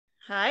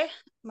Hi,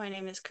 my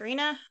name is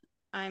Corinna.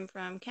 I'm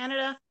from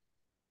Canada.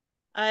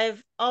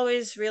 I've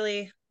always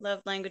really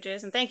loved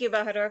languages, and thank you,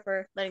 Bahador,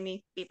 for letting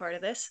me be part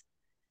of this.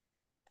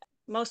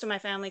 Most of my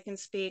family can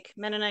speak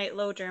Mennonite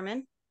Low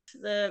German.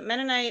 The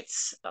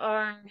Mennonites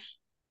are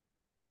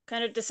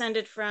kind of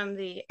descended from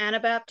the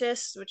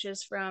Anabaptists, which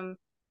is from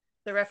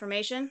the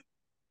Reformation.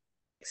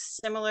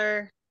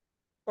 Similar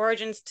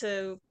origins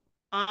to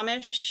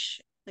Amish,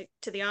 like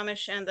to the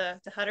Amish and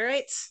the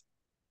Hutterites.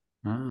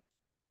 Ah,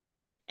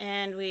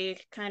 And we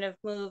kind of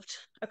moved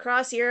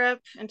across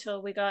Europe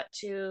until we got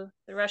to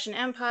the Russian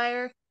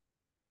Empire.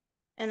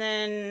 And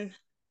then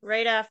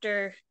right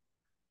after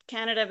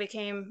Canada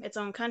became its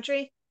own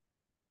country,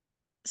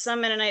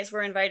 some Mennonites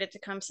were invited to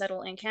come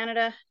settle in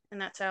Canada,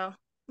 and that's how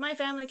my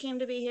family came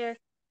to be here.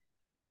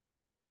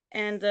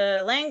 And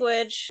the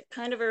language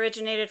kind of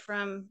originated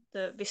from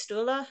the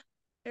Vistula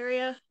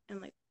area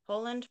in like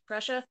Poland,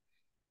 Prussia.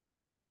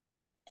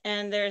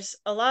 And there's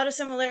a lot of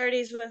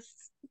similarities with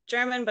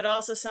German, but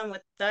also some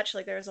with Dutch.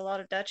 Like there's a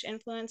lot of Dutch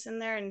influence in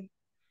there. And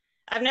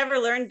I've never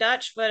learned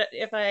Dutch, but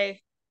if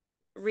I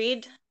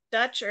read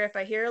Dutch or if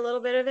I hear a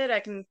little bit of it, I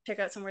can pick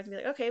out some words and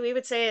be like, okay, we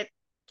would say it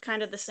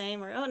kind of the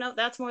same, or oh no,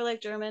 that's more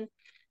like German.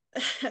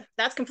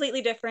 That's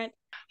completely different.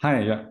 hi,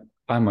 yeah.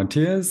 I'm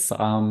Matthias.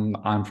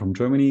 I'm from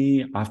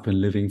Germany. I've been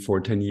living for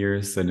 10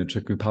 years in the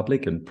Czech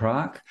Republic in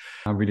Prague.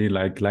 I really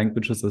like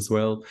languages as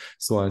well.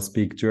 So I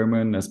speak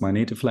German as my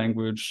native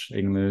language,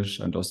 English,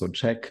 and also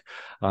Czech.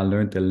 I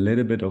learned a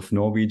little bit of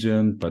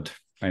Norwegian, but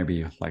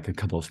maybe like a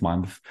couple of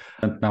months.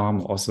 And now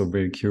I'm also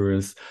very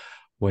curious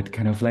what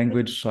kind of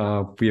language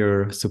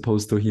we're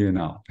supposed to hear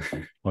now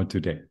or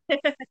today.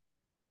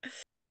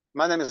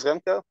 My name is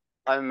Remco.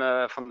 I'm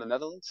from the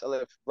Netherlands. I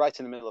live right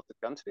in the middle of the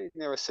country,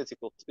 near a city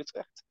called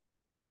Utrecht.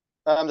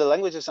 The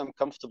languages I'm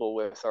comfortable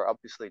with are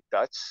obviously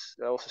Dutch.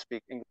 I also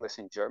speak English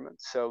and German,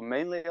 so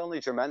mainly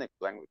only Germanic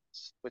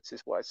languages, which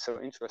is why it's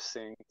so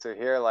interesting to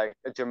hear like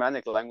a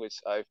Germanic language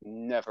I've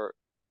never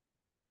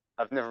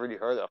really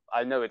heard of.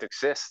 I know it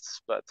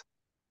exists, but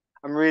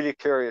I'm really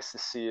curious to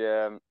see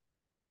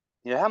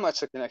how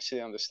much I can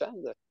actually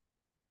understand it.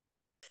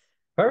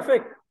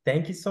 Perfect.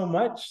 Thank you so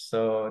much.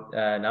 So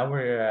now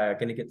we're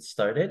going to get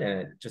started.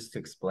 And just to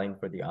explain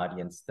for the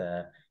audience,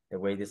 the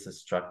way this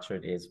is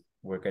structured is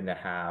we're going to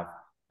have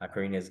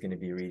Corinna is going to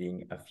be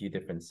reading a few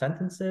different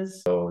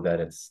sentences so that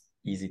it's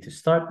easy to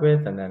start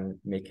with and then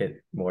make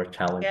it more Yeah,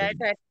 challenging.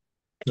 I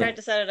tried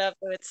to set it up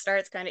so it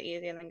starts kind of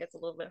easy and then gets a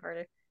little bit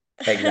harder.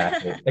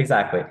 Exactly.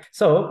 Exactly.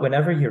 So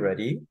whenever you're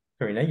ready,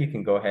 Corinna, you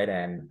can go ahead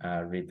and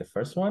read the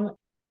first one.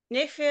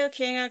 Nicht veel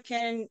kinderen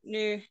kennen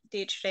nu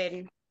Duits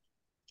reden.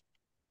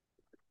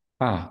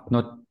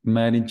 Not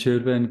many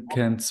children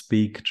can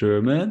speak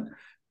German.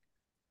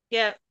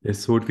 Yeah,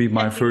 This would be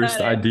my you got first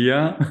it.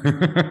 idea.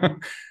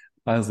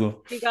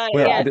 Also, You got it.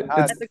 well, Yeah, it's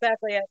that's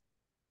exactly it.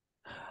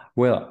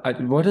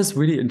 what is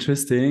really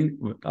interesting,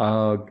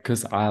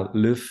 because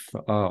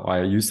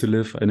I used to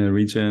live in a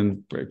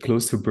region very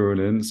close to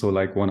Berlin, so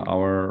like 1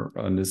 hour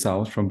in the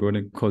south from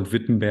Berlin, called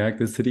Wittenberg,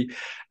 the city,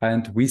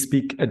 and we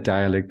speak a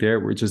dialect there,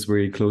 which is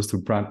very close to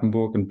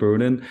Brandenburg and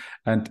Berlin.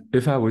 And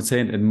if I would say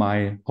it in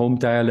my home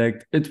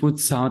dialect, it would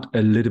sound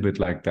a little bit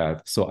like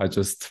that. So I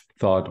just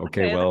thought, okay,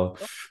 Okay, that's well,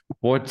 cool.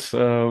 what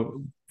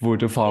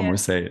would a Yeah. farmer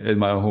say in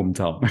my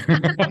hometown?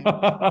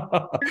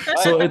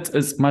 I, So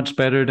it's much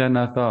better than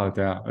I thought.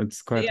 Yeah,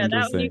 it's But quite yeah,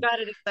 that one you interesting. got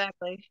it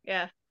exactly.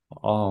 Yeah.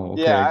 Oh,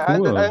 yeah, okay, I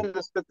cool.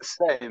 understood the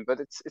same, but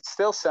it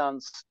still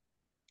sounds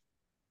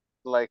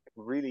like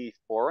really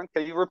foreign.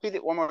 Can you repeat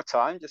it one more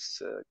time?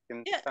 Just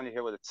can Yeah. kind of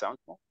hear what it sounds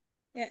like.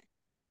 Yeah.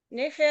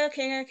 Niet veel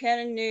kinderen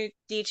kennen nu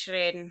Duits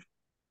reden.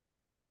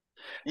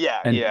 Yeah,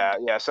 And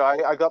yeah. So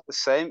I got the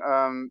same.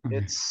 okay,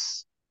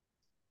 It's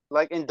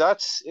like in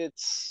Dutch,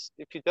 it's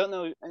if you don't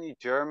know any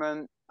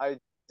German, I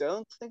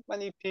don't think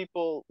many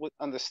people would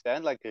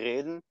understand like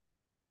reden.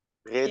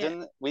 Yeah.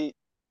 Reden. We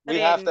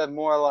have Reden. that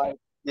more like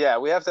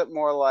we have that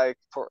more like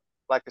for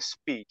like a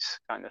speech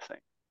kind of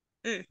thing.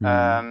 Mm.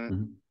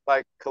 mm-hmm.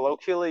 Like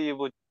colloquially, you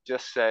would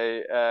just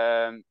say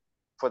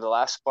for the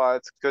last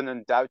part,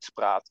 kunnen Duits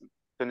praten,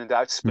 kunnen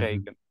Duits Mm-hmm.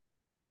 spreken,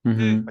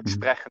 Mm. like Mm-hmm.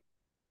 sprechen.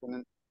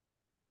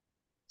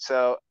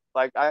 So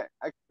like I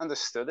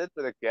understood it,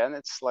 but again,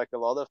 it's like a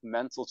lot of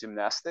mental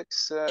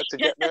gymnastics to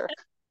get there.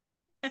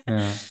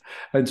 Yeah.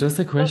 Just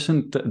a Well,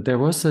 question. There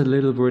was a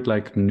little word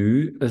like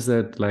nu. Is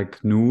that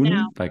like now.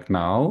 noon, like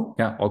now?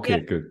 Yeah. Yeah. Okay.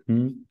 Good.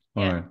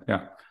 All Yeah. right.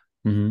 Yeah.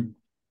 Mm-hmm.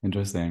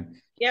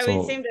 Interesting. Yeah, we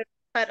seem So. to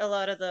cut a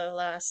lot of the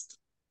last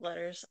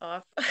letters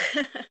off.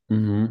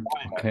 Mm-hmm.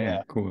 Yeah.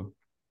 Okay. Cool.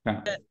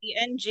 Yeah. The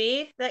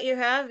NG that you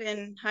have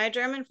in High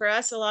German for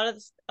us, a lot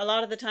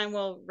of the time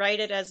we'll write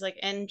it as like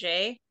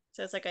NJ.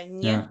 So it's like a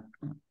ny Yeah.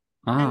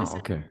 kind of sound.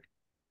 Okay.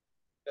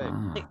 Okay.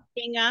 Like Ah.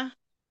 kinga,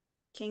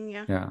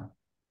 kinga Yeah.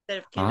 instead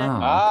of kinda. Ah.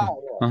 Ah,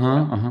 Okay. yeah,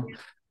 Uh-huh. Uh-huh.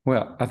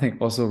 Well, I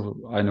think also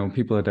I know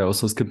people that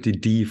also skip the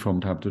D from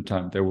time to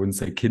time. They wouldn't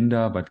say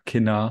Kinder, but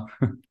Kinder.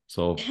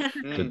 So Yeah.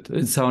 yeah. that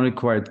it sounded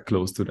quite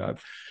close to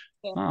that.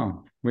 Yeah.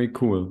 Oh, very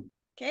cool.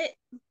 Okay.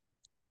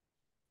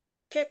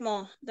 Kijk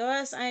mal, du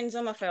hast ein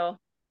Sommerfell.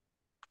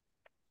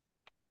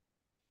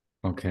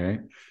 Okay.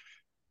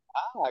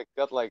 I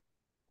got like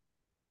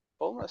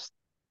almost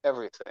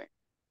everything.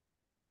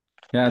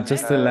 Yeah, Okay.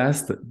 just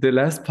the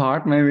last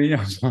part maybe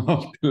of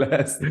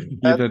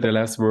either the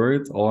last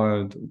word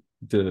or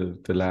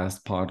the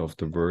last part of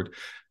the word.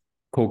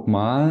 Guck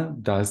mal,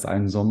 da ist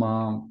ein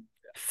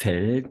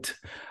Sommerfeld.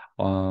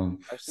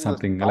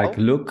 Something like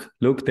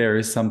look, there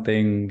is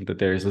something, that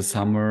there is a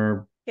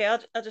summer. Okay,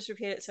 I'll just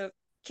repeat it. So,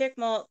 kijk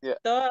mal, Yeah.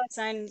 daar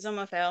zijn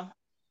zomervel.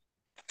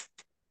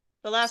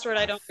 The last word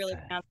I don't really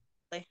pronounce,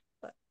 but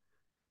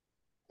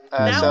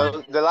that so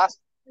one the last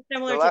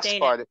similar to Danish.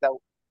 part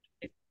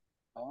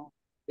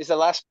is the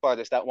last part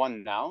is that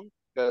one noun?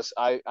 Because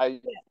I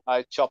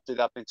chopped it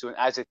up into an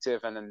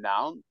adjective and a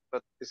noun,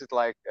 but is it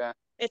like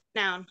it's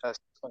noun. a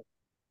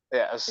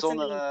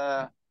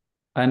zonne?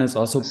 And it's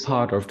also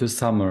part of the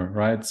summer,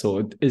 right? So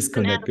it is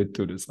connected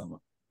to the summer.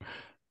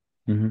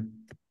 Mm-hmm.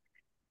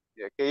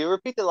 Yeah, can you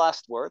repeat the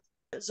last word?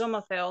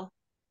 Zomervel.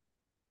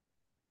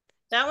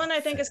 That one I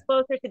think is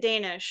closer to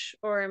Danish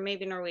or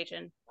maybe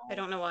Norwegian. I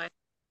don't know why.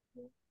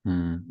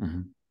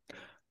 Mm-hmm.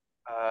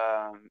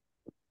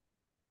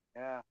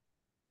 Yeah.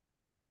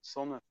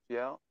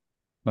 Zonnefjell.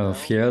 Well,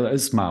 fjell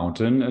is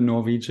mountain in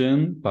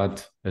Norwegian,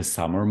 but a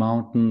summer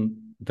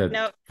mountain,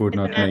 that would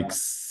not make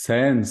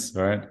sense,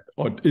 right?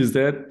 Or does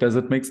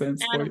it make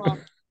sense for you?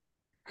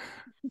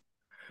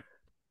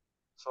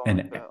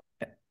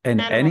 An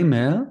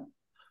animal?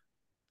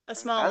 A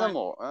small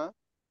animal, one.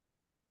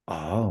 huh?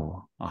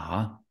 Oh,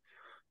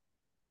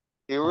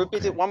 Can you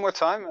repeat it one more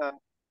time?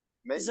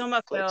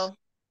 Zomervel.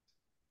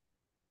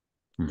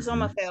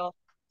 Zomervel.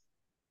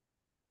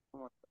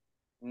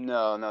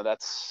 No,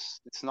 it's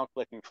not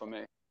clicking for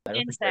me.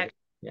 Insect.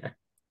 Yeah.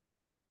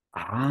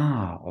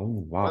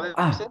 Oh wow.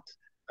 What is it?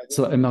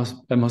 So a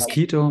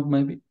mosquito,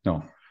 maybe?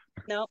 No.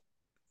 No.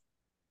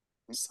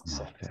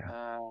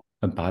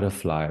 A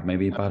butterfly,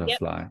 maybe a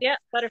butterfly. Yeah,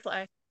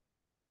 butterfly.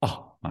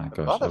 Oh my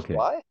gosh.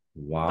 Butterfly? Okay.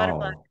 Wow.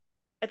 Butterfly.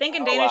 I think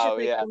in Danish it's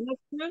like yeah.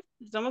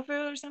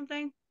 Zomerfru or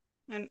something.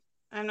 And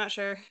I'm not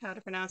sure how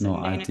to pronounce no it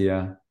in Danish.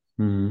 idea.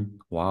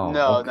 Wow.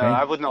 No, okay.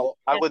 I would not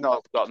have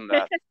gotten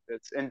that.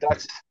 It's in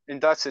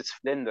Dutch it's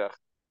vlinder.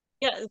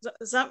 Yeah,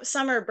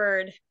 summer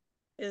bird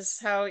is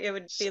how it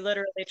would be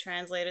literally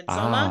translated.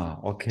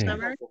 Zoma. Okay.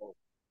 Summer.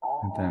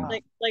 Then,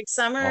 like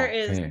summer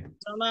is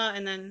Zoma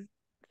and then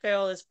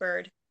veel is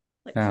bird.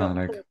 Like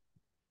like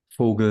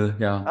vogel,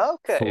 yeah.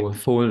 Okay.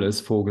 Vogel is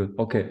vogel.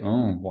 Okay.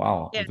 Oh,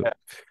 wow. Yeah.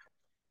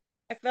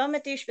 Ik wil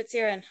met die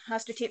spazieren.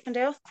 Hast du tijd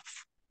vandaag?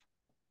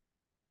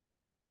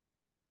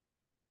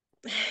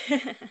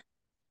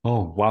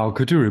 Oh, wow.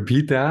 Could you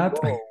repeat that?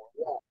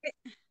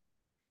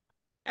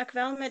 Ik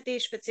wil met die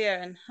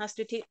spazieren. Hast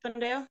du tijd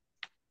vandaag?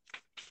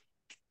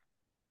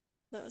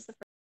 That was the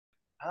first.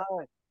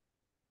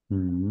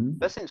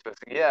 That's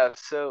interesting. Yeah,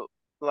 so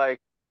like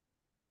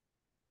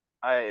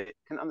I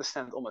can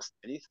understand almost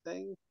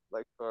anything.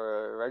 Like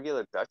for a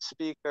regular Dutch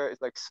speaker,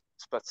 it's like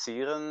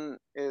spazieren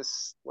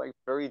is like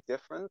very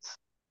different.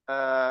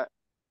 And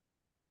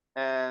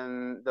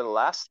the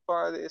last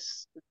part it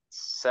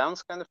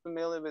sounds kind of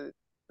familiar, but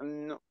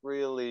I'm not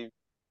really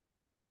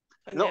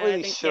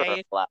sure of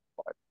the last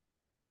part.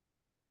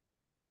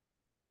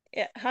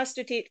 Yeah, hast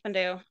du tijd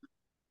vandaag?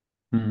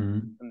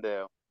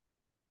 Vandaag.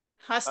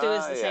 Hast du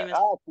is the same as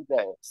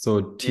today.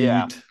 So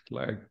teat,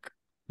 like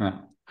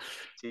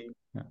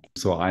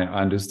So I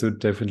understood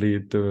definitely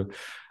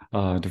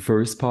the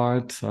first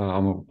part. I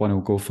want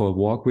to go for a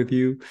walk with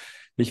you.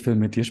 Ich will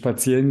mit dir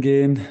spazieren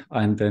gehen.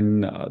 And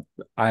then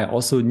I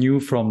also knew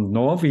from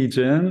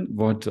Norwegian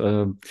what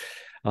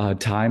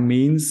time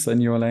means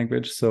in your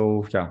language.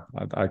 So yeah,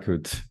 I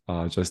could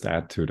just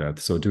add to that.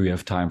 So do you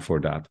have time for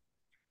that?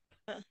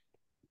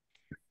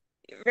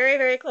 Very,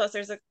 very close.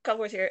 There's a couple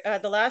words here.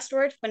 The last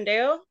word,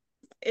 vandaag,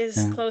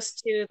 is close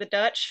to the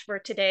Dutch for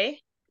today.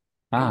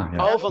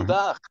 Oh,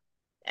 vandaag.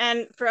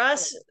 And for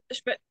us,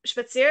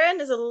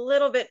 spazieren is a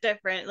little bit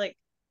different. Like,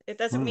 it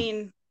doesn't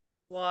mean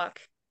walk.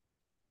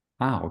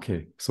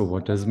 Okay. So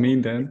what does it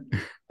mean then?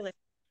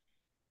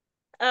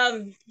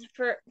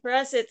 For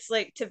us, it's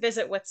like to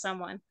visit with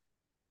someone.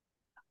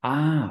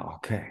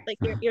 Okay. Like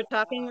you're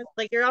talking with,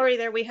 like you're already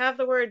there. We have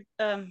the word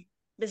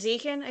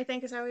bezoeken, I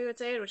think is how we would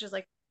say it, which is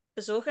like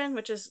bezoeken,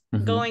 which is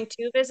going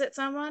to visit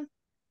someone.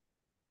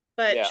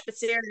 But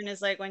spazieren is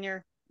like when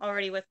you're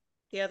already with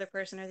the other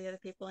person or the other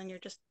people and you're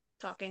just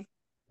talking.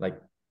 Like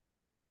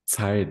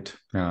Zeit,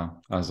 ja.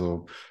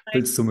 Also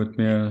willst du mit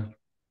mir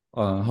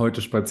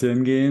heute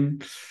spazieren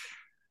gehen?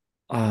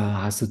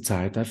 Hast du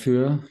Zeit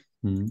dafür?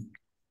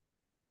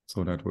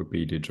 So that would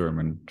be the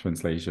German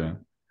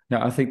translation.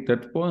 Yeah, I think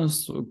that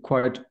was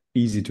quite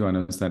easy to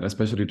understand,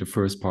 especially the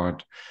first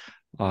part.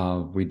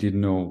 We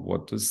didn't know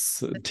what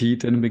was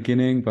teeth in the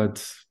beginning,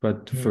 but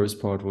the first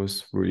part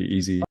was really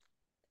easy.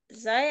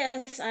 Sei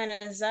es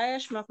eine sehr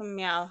schmucke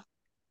Miau.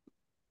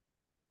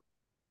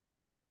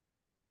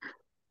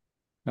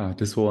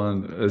 This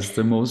one is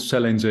the most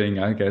challenging,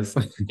 I guess.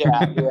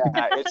 Yeah,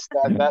 it's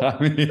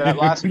that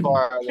last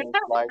part is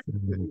like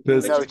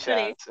there's no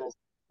chance.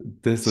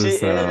 This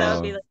is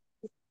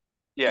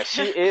yeah,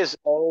 she is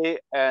a,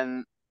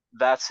 and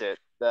that's it.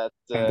 that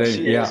They,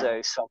 she yeah. is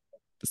a something.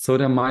 So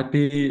there might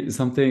be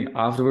something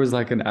afterwards,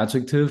 like an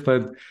adjective,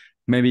 but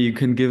maybe you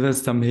can give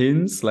us some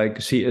hints, like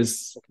she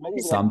is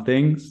Maybe like,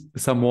 something,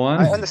 someone.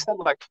 I understand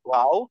like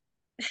Frau.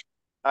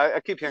 I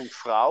keep hearing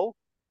Frau.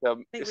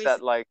 Is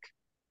that like,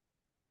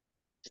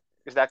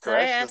 is that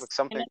correct? Is it like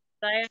something?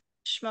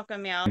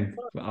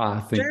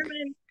 I think.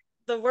 German,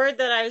 the word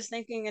that I was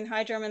thinking in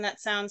High German that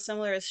sounds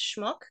similar is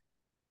schmuck.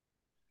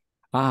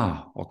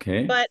 Ah,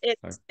 okay. But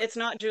it's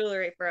not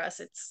jewelry for us.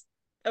 It's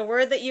a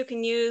word that you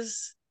can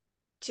use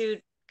to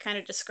kind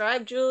of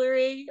describe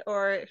jewelry,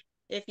 or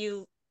if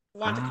you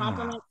want to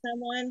compliment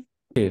someone.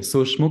 Okay,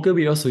 so Schmucke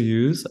we also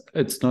use.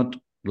 It's not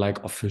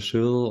like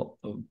official,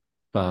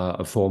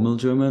 a formal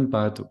German,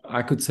 but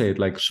I could say it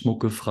like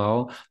Schmucke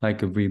Frau,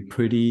 like a very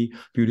pretty,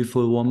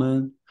 beautiful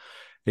woman.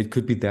 It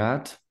could be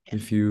that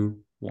if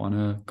you want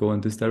to go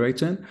in this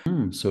direction.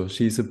 So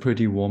she's a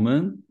pretty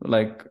woman.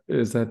 Like,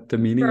 is that the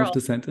meaning of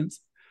the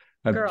sentence?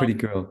 A pretty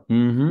girl.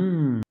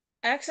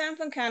 Accent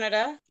van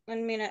Canada,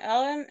 en mijn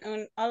ellen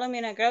en alle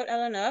mijn groot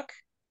ellen ook.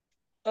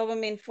 Over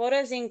mijn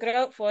vader zijn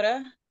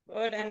grootvader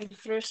wordt in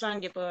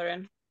Rusland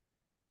geboren.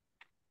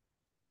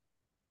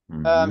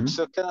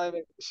 So can I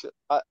did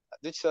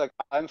you say like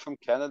I'm from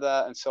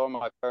Canada and so are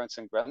my parents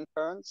and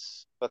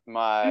grandparents, but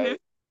my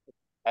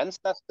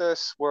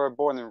ancestors were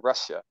born in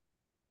Russia.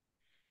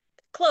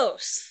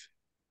 Close.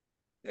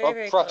 Very,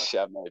 very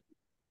Prussia, close. maybe.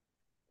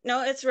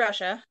 No, it's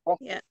Russia.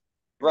 Yeah.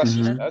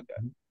 Russia,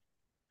 okay.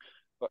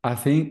 I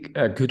think,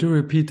 could you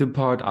repeat the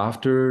part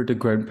after the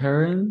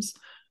grandparents?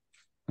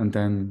 And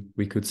then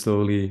we could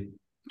slowly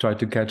try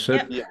to catch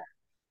it.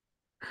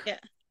 Yeah.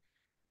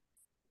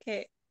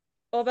 Okay.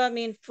 Oba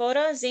mijn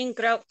vader zijn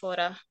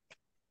grootvader.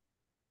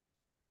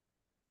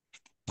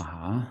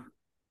 Aha.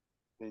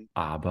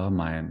 Aber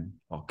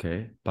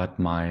okay. But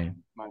my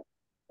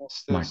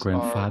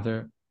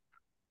grandfather.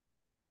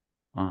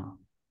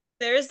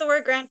 There is the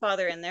word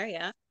grandfather in there,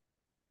 yeah.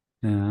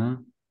 Yeah.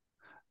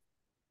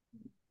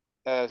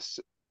 I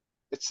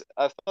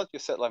thought you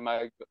said like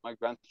my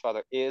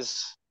grandfather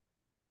is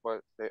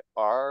what they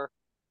are,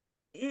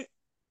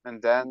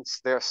 and then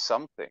there's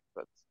something,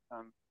 but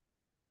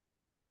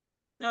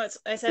no,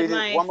 I said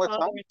my one more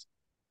father.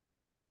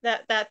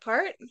 Time? That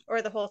part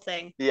or the whole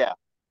thing? Yeah,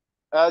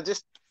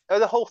 just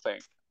the whole thing.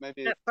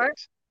 Maybe that part,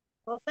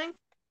 whole thing.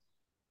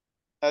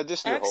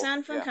 Just the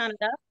Accent van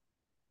Canada.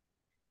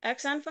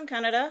 Accent van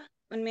Canada.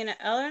 En mijn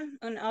ellen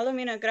en alle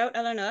mijn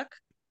grootellen ook.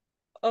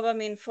 Over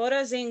mijn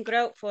vader zijn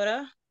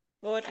grootvader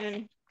wordt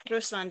in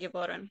Rusland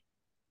geboren.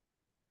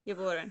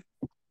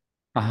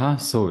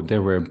 So they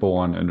were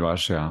born in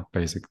Russia,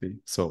 basically.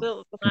 So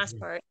the last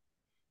part.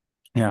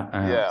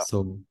 Yeah.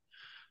 So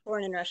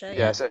born in Russia.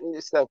 Yeah. So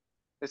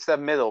it's that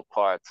middle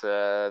part,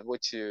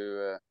 which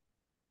you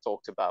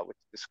talked about, which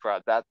you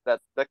described.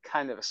 That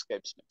kind of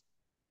escapes me.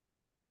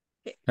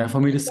 Yeah, for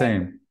me the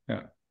same.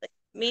 Yeah.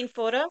 Mijn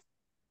vader.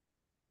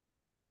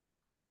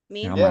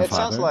 Yeah, my father.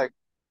 Sounds like.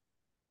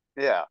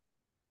 Yeah.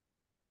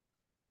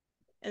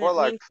 And or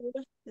like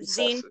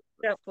zijn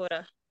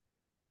grootvader.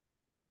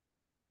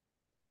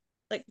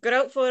 Like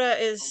grootvader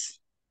is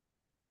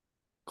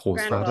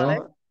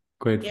grandfather.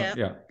 Great.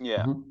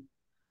 Yeah.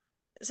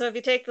 So if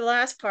you take the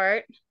last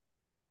part,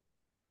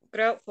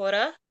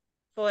 grootvader,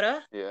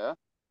 vader. Yeah.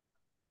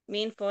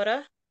 Mijn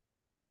vader.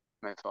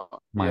 My father.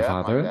 My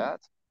father. My dad.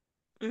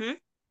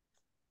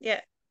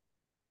 Yeah.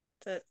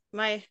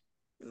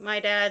 My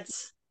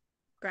dad's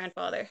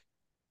grandfather.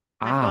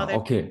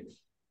 Okay.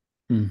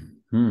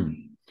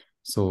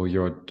 So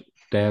your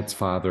dad's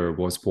father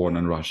was born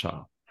in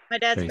Russia. My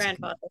dad's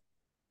grandfather.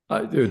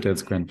 Your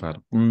dad's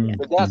grandfather.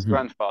 Your dad's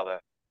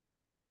grandfather.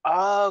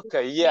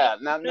 Okay, yeah.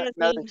 Now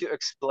that you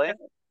explain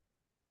it.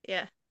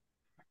 Yeah.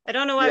 I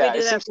don't know why we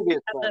do that.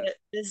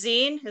 The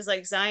zine is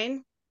like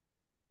Zine.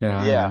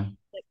 Yeah.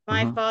 Like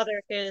my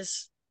father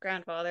is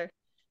grandfather.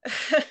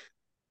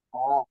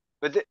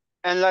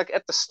 And like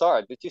at the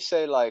start, did you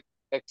say like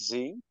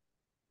exene?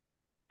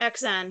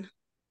 Exen.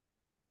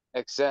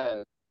 It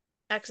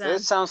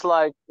sounds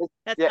like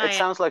it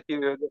sounds like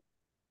you.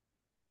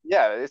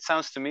 Yeah, it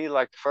sounds to me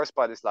like the first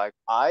part is like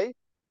I,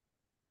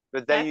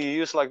 but then you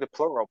use like the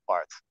plural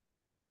part.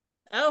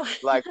 Oh.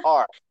 Like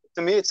R.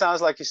 To me, it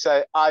sounds like you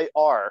say I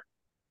R.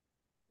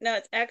 No,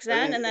 it's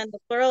exen, and then the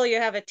plural you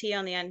have a T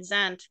on the end.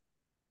 Zant.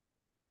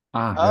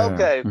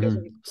 Okay.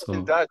 So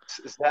in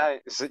Dutch,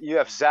 you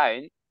have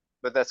zijn,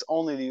 but that's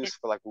only used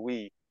for like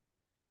we.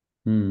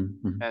 And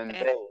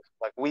they,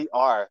 like we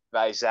are,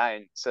 wij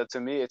zijn. So to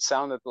me, it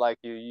sounded like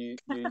you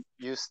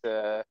used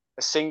a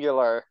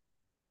singular.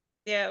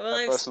 Yeah,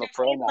 well, personal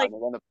pronoun and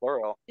then a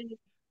plural.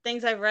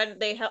 Things I've read,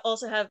 they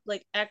also have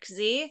like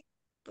XZ,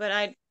 but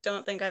I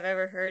don't think I've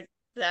ever heard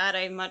that.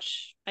 I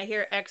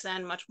hear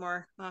XN much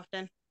more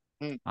often.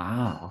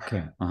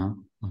 Okay.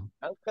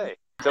 Okay.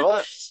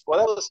 So what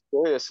I was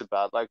curious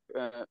about, like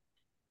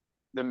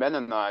the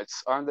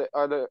Mennonites, aren't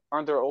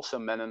there also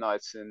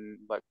Mennonites in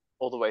like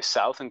all the way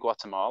south in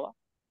Guatemala,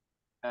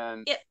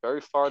 and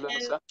very far down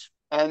south?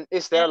 And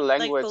is their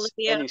language like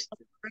Bolivia,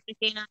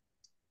 Argentina?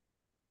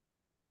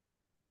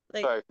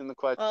 Sorry, I couldn't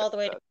quite all the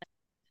way.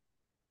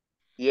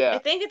 Yeah, I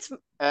think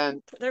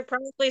and there are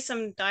probably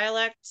some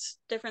dialect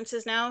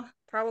differences now,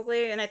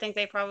 probably, and I think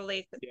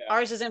yeah,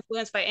 ours is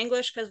influenced by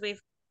English because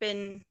we've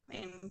been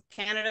in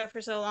Canada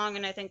for so long,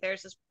 and I think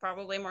theirs is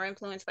probably more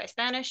influenced by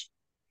Spanish.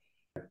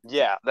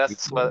 yeah,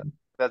 that's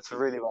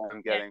really what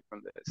I'm Yeah, getting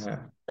from this. Yeah.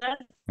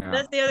 that's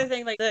Yeah. the other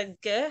thing, like the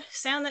g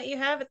sound that you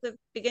have at the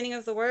beginning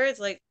of the words,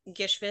 like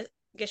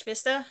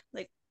gishvista.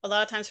 Like a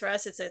lot of times for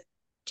us, it's a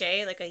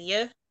J, like a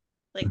y,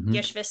 like Mhm.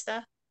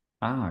 gishvista,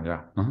 Ah,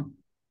 yeah. Uh-huh.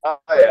 Oh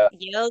or yeah,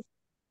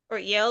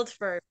 yelled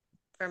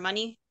for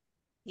money,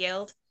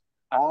 yelled.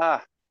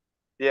 ah,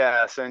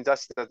 yeah. So in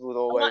Dutch, that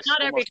would A lot, always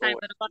not every almost time,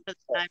 always. but a lot of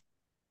the time.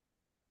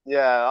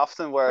 Yeah,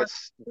 often where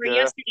it's Or ge.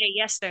 yesterday,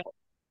 yestern,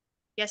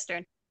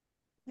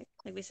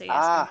 like we say yestern.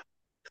 Ah,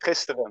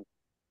 gisteren,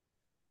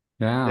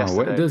 Yeah,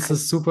 well, yesterday. this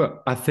is super.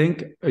 I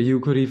think you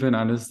could even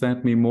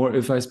understand me more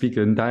if I speak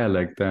in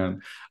dialect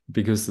then,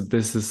 because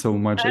this is so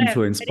much Oh,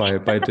 influenced by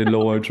the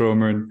Lower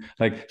German.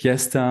 Like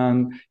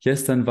gestern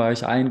war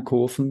ich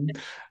einkaufen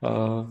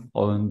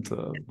und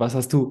was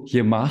hast du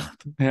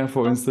gemacht? Yeah,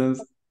 for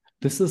instance.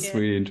 This is yeah,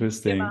 really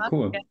interesting. yeah.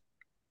 Cool.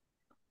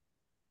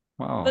 But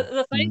Wow.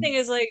 the funny Mhm. thing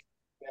is, like,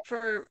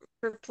 for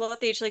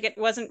Plautdietsch, like it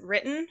wasn't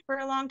written for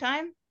a long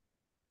time.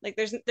 Like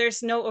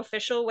there's no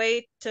official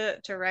way to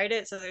write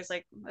it, so there's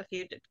like a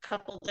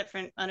couple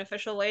different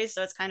unofficial ways,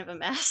 so it's kind of a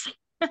mess.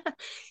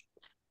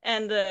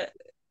 And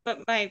but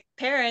my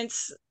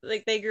parents,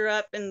 like, they grew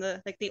up in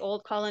the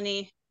old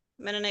colony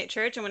Mennonite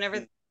church, and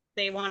whenever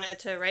they wanted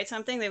to write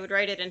something, they would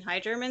write it in High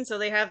German. So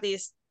they have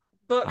these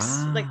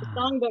books, like the Ah,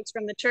 song books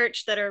from the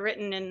church, that are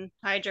written in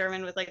High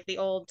German with like the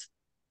old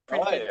Oh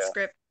printed yeah,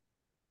 script.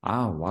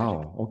 Printed.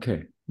 wow.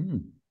 Okay. Hmm.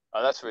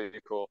 oh that's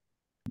really cool.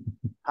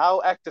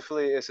 How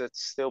actively is it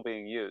still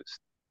being used?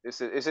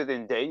 Is it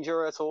in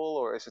danger at all,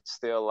 or is it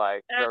still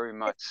like very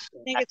I much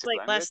an think it's active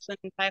like less language? than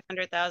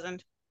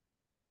 500,000.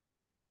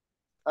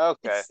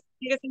 Okay. It's I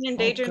think it's an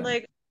Okay.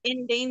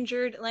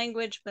 endangered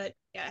language, but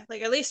yeah,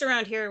 like at least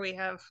around here we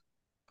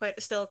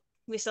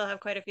still have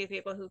quite a few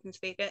people who can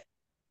speak it.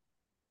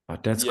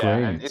 But that's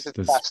Yeah, and great. is it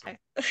This. fast?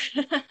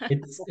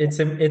 It's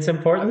I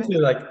important mean, to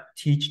like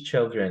teach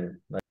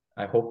children. Like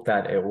I hope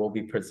that it will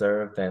be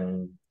preserved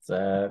and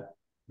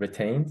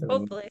retained. And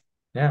Hopefully.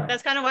 yeah,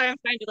 That's kind of why I'm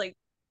trying to like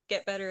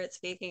get better at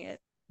speaking it.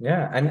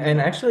 yeah,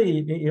 and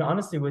actually,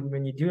 honestly,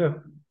 when you do have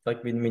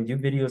like when you do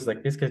videos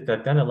like this, because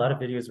I've done a lot of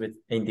videos with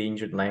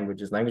endangered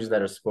languages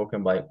that are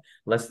spoken by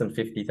less than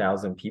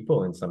 50,000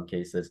 people in some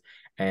cases,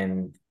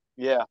 and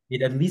yeah,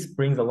 it at least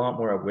brings a lot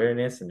more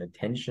awareness and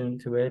attention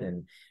to it,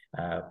 and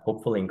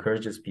hopefully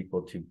encourages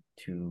people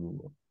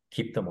to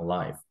keep them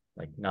alive,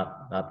 like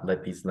not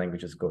let these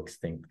languages go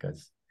extinct.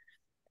 Because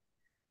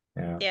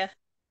yeah, Yeah.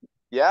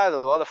 yeah, it's a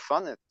lot of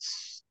fun.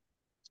 It's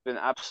been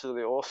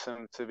absolutely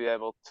awesome to be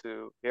able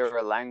to hear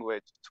a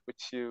language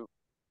which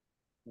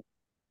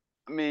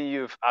I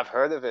mean, I've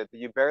heard of it, but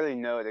you barely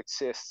know it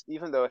exists,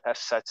 even though it has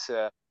such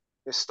a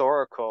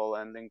historical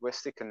and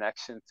linguistic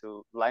connection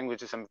to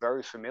languages I'm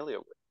very familiar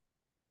with.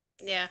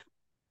 Yeah.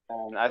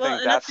 And I Well,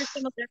 think another that's,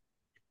 similar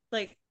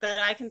like that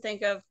I can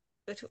think of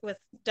with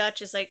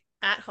Dutch is like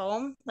at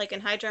home. Like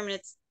in High German,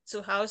 it's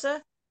zu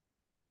Hause,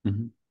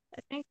 Mhm.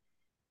 I think.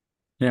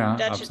 Yeah,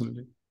 Dutch is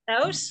absolutely.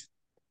 thuis.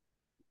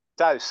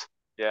 thuis.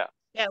 Yeah,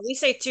 Yeah, we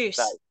say thuis.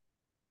 thuis.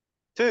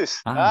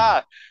 Thuis. Ah,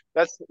 Ah,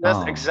 that's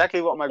ah.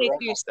 exactly what We my say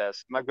grandma thuis.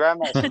 says. My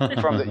grandma is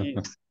from the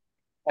east,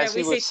 and Yeah,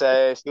 we say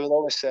thuis. she would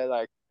always say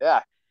like,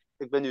 yeah,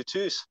 ik ben nu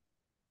thuis.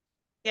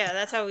 Yeah,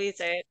 that's how we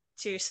say it.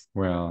 Thuis.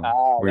 Well,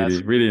 Ah,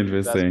 really, really that's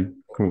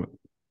interesting. cool. Cool.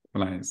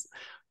 Nice.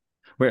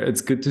 Well,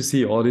 it's good to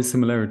see all these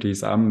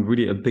similarities. I'm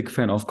really a big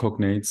fan of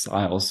cognates.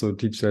 I also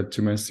teach that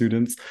to my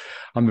students.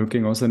 I'm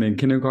working also in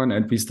kindergarten,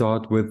 and we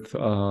start with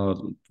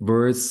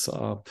words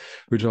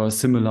which are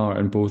similar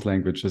in both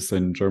languages,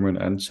 in German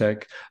and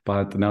Czech.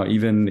 But now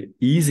even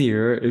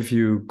easier if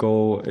you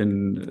go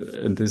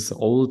in this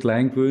old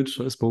language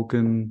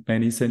spoken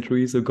many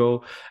centuries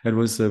ago. It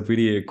was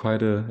really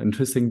quite an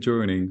interesting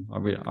journey.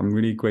 I'm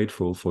really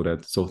grateful for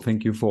that. So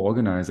thank you for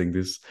organizing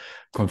this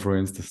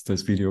conference,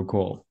 this video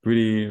call.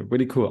 Really,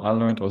 really cool. I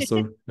learned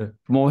also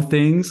more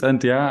things,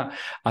 and yeah,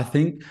 I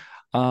think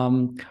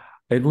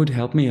it would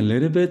help me a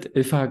little bit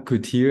if I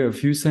could hear a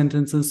few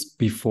sentences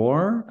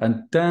before,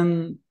 and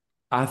then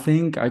I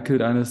think I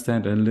could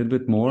understand a little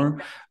bit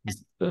more.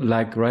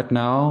 Like right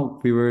now,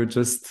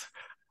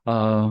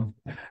 uh,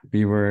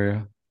 we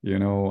were, you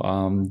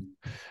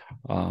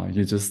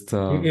just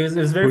it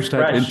was very push that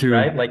fresh, into,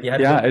 right? Like you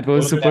had to yeah, like it go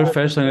was to super the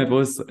fresh, and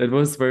it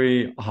was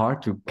very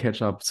hard to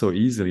catch up so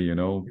easily,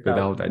 yeah,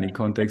 without any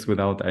context,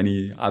 without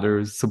any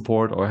other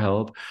support or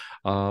help,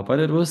 but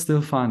it was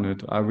still fun.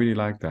 I really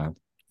like that.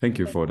 Thank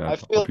you for I that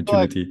feel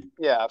like, opportunity.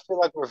 yeah, I feel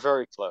like we're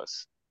very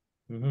close.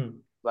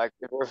 Mhm. Like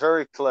we're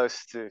very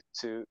close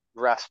to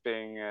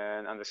grasping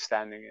and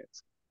understanding it.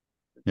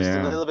 Just a Yeah,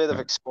 little bit of yeah,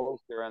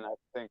 exposure, and I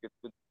think it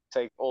would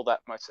take all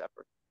that much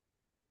effort.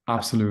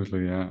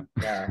 absolutely, yeah.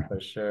 Yeah, for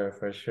sure,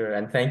 for sure.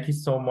 And thank you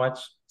so much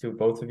to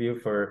both of you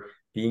for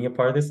being a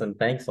part of this. And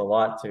thanks a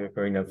lot to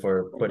Corinna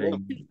for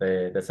putting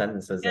the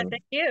sentences and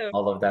thank you.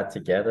 all of that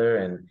together.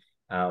 And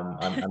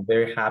I'm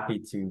very happy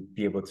to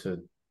be able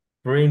to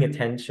bring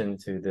attention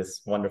to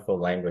this wonderful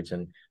language,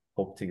 and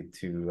hope to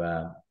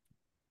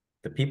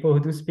the people who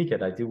do speak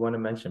it, I do want to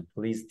mention,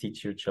 please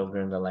teach your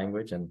children the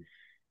language and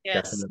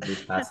definitely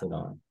pass it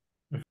on.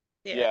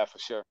 Yeah, for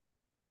sure.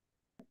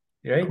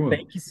 Right. Cool.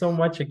 Thank you so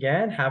much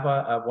again. Have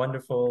a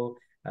wonderful,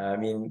 I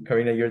mean,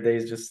 Corinna, your day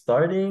is just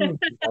starting.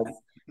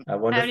 A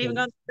wonderful... I haven't even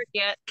gone to work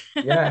yet.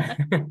 Yeah.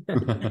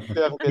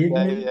 Have a good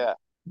day. Yeah.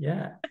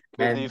 Yeah.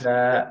 Good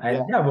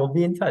evening. Yeah, we'll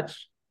be in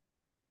touch.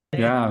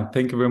 Yeah,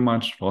 thank you very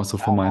much also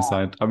from my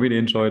side. I really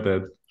enjoyed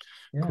that.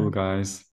 Yeah. Cool, guys.